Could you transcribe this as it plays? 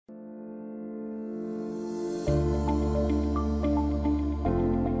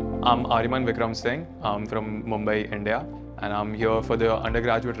I'm Aaryamonvikram Singh. I'm from Mumbai, India, and I'm here for the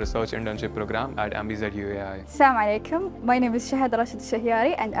undergraduate research internship program at MBZUAI. Assalamu alaikum. My name is Shahad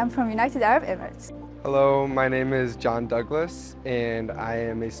Alshehyari and I'm from United Arab Emirates. Hello, my name is John Douglas and I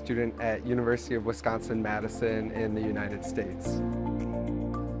am a student at University of Wisconsin-Madison in the United States.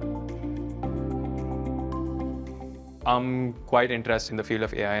 I'm quite interested in the field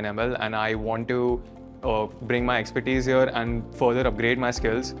of AI and ML, and I want to bring my expertise here and further upgrade my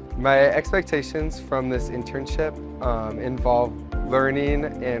skills. My expectations from this internship involve learning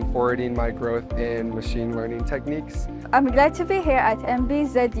and forwarding my growth in machine learning techniques. I'm glad to be here at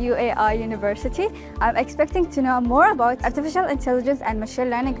MBZUAI University. I'm expecting to know more about artificial intelligence and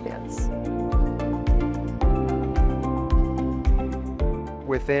machine learning fields.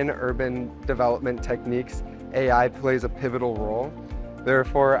 Within urban development techniques, AI plays a pivotal role.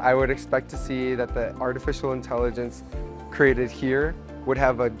 Therefore, I would expect to see that the artificial intelligence created here would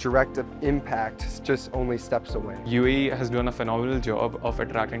have a direct impact just only steps away. UAE has done a phenomenal job of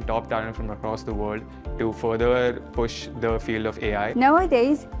attracting top talent from across the world to further push the field of AI.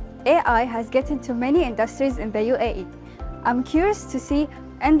 Nowadays, AI has gotten into many industries in the UAE. I'm curious to see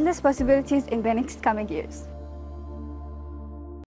endless possibilities in the next coming years.